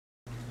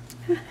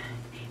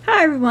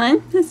Hi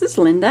everyone, this is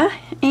Linda,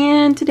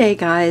 and today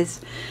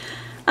guys,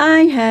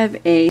 I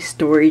have a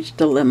storage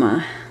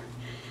dilemma.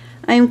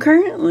 I am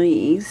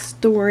currently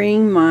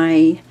storing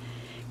my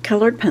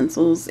colored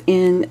pencils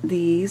in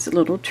these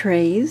little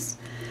trays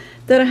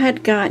that I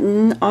had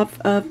gotten off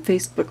of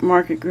Facebook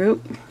Market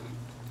Group,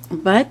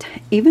 but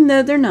even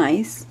though they're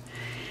nice,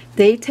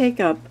 they take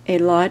up a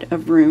lot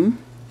of room,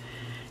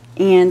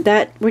 and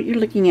that what you're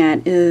looking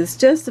at is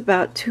just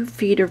about 2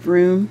 feet of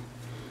room.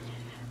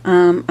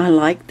 I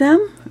like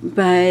them,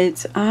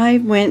 but I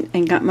went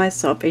and got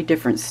myself a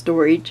different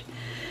storage.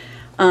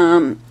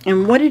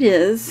 And what it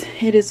is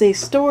a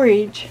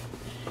storage.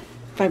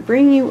 If I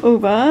bring you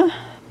over,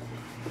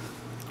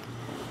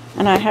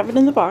 and I have it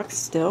in the box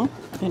still,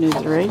 it is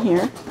right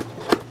here.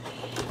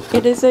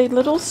 It is a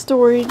little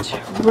storage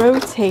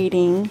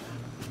rotating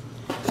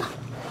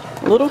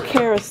little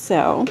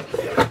carousel,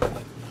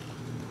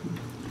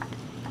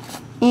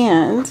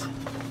 and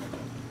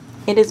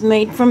it is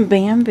made from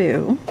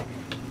bamboo.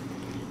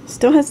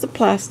 Still has the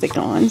plastic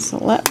on, so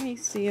let me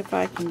see if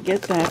I can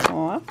get that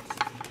off.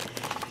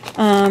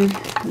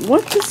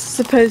 What this is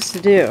supposed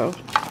to do,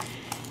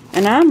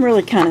 and I'm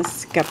really kind of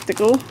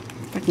skeptical.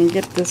 If I can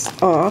get this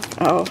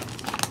off, I'll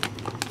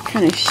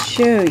kind of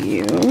show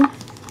you.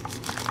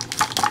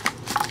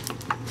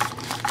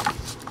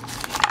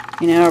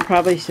 You know, I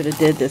probably should have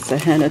did this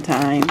ahead of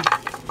time.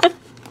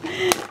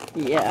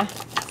 Yeah,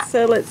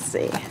 so let's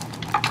see.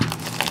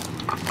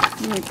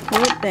 Let me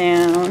pull it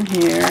down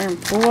here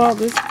and pull all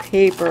this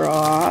paper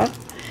off.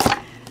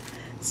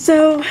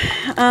 So,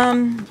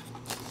 I'm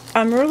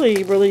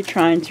really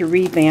trying to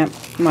revamp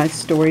my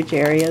storage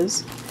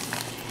areas.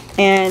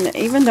 And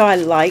even though I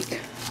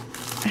like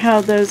how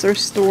those are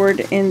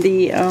stored in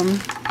the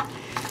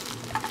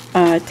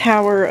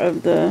tower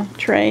of the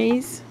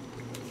trays,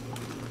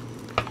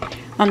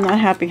 I'm not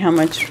happy how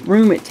much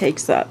room it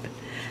takes up.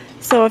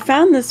 So I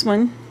found this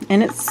one,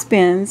 and it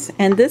spins,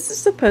 and this is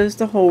supposed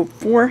to hold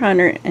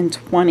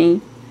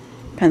 420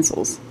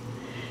 pencils.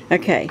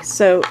 Okay,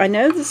 so I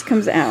know this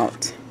comes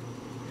out,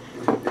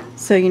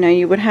 so you know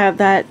you would have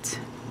that,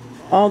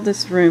 all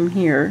this room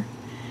here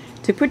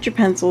to put your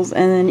pencils,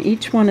 and then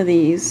each one of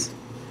these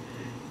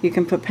you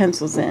can put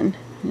pencils in.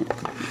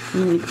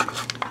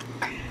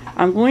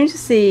 I'm going to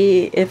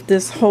see if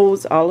this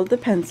holds all of the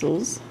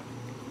pencils,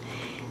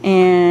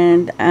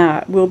 and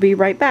we'll be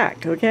right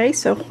back. Okay,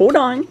 so hold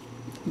on.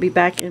 Be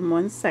back in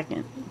 1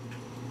 second.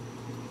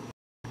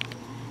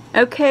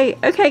 Okay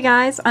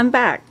guys, I'm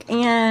back,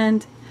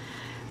 and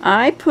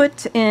I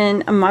put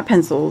in my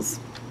pencils.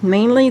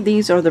 Mainly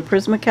these are the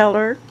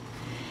Prismacolor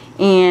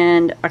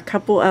and a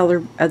couple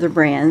other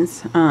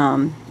brands,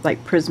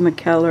 like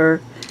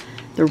Prismacolor,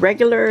 the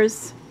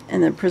regulars,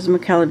 and the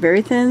Prismacolor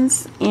Very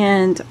Thins,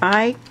 and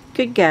I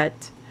could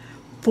get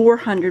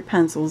 400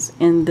 pencils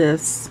in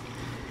this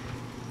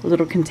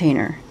little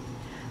container.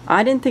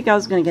 I didn't think I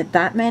was going to get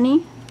that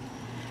many.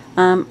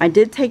 I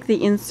did take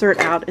the insert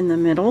out in the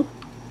middle,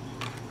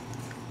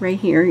 right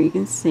here, you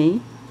can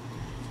see.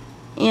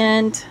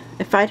 And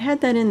if I'd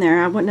had that in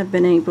there, I wouldn't have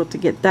been able to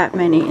get that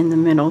many in the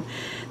middle.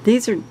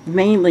 These are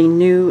mainly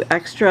new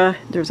extra.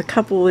 There's a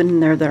couple in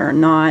there that are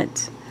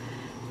not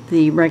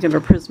the regular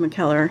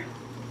Prismacolor.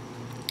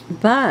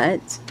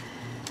 But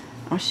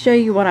I'll show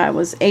you what I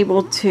was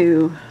able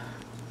to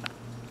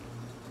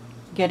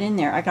get in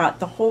there. I got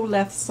the whole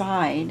left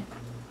side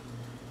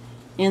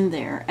in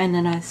there, and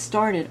then I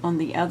started on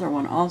the other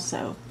one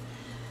also.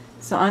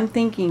 So I'm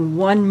thinking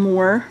one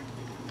more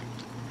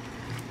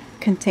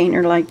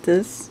container like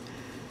this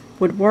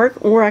would work,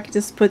 or I could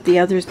just put the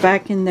others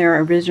back in their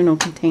original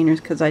containers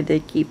because I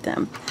did keep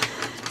them.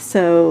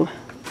 So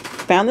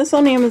found this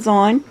on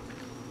Amazon.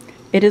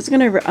 It is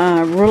going to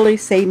really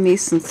save me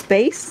some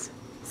space,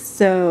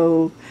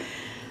 so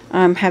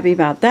I'm happy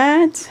about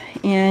that,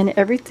 and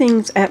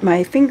everything's at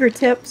my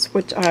fingertips,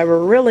 which I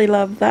really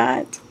love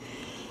that.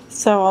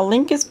 So I'll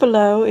link this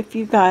below if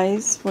you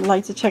guys would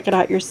like to check it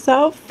out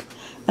yourself.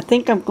 I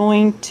think I'm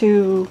going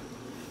to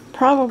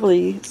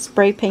probably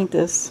spray paint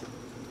this.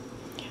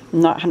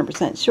 I'm not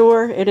 100%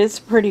 sure. It is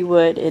pretty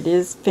wood. It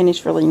is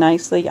finished really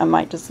nicely. I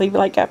might just leave it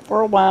like that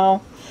for a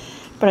while,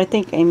 but I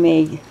think I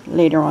may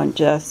later on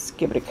just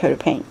give it a coat of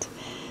paint.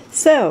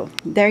 So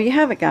there you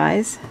have it,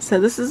 guys. So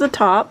this is the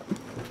top.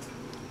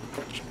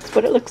 That's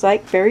what it looks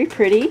like. Very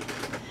pretty.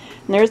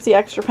 And there's the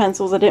extra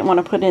pencils I didn't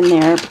want to put in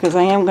there because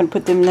I am going to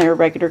put them in their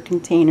regular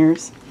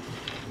containers.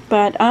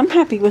 But I'm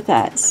happy with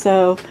that.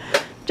 So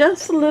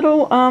just a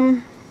little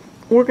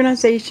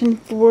organization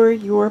for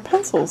your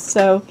pencils.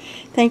 So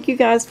thank you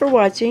guys for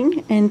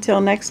watching. Until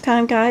next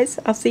time, guys,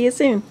 I'll see you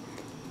soon.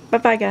 Bye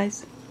bye,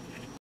 guys.